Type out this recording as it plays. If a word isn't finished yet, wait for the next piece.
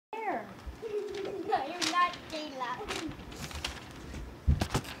There. No, you're not Kayla.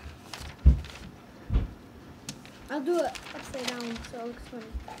 I'll do it upside down so it looks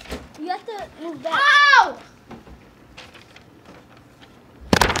funny. You have to move back. Ow!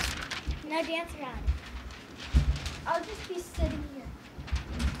 Now dance around. I'll just be sitting here.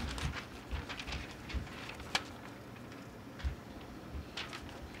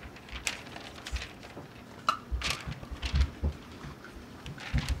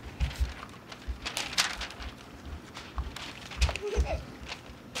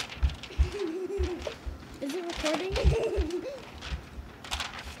 Is it recording?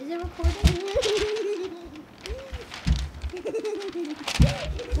 Is it recording?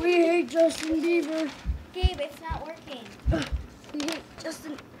 We hate Justin Beaver. Gabe, it's not working. We hate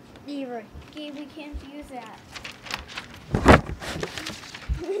Justin Beaver. Gabe, we can't use that.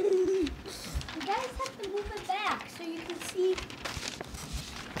 You guys have to move it back so you can see,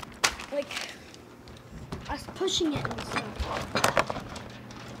 like, us pushing it and stuff.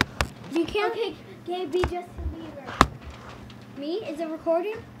 You can't. Okay, Gabe, be Justin Beaver. Me? Is it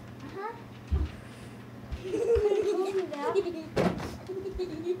recording? Uh-huh. Could've told you that.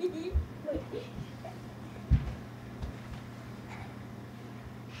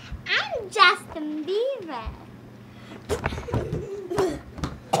 I'm Justin Beaver.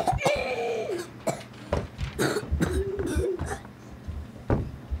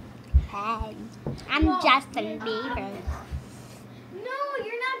 Hey, I'm Justin Beaver. No,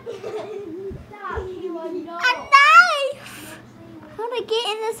 you're not. Stop, Kayla, no. A knife! How to get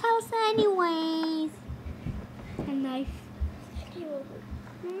in this house anyways? A knife. Kayla.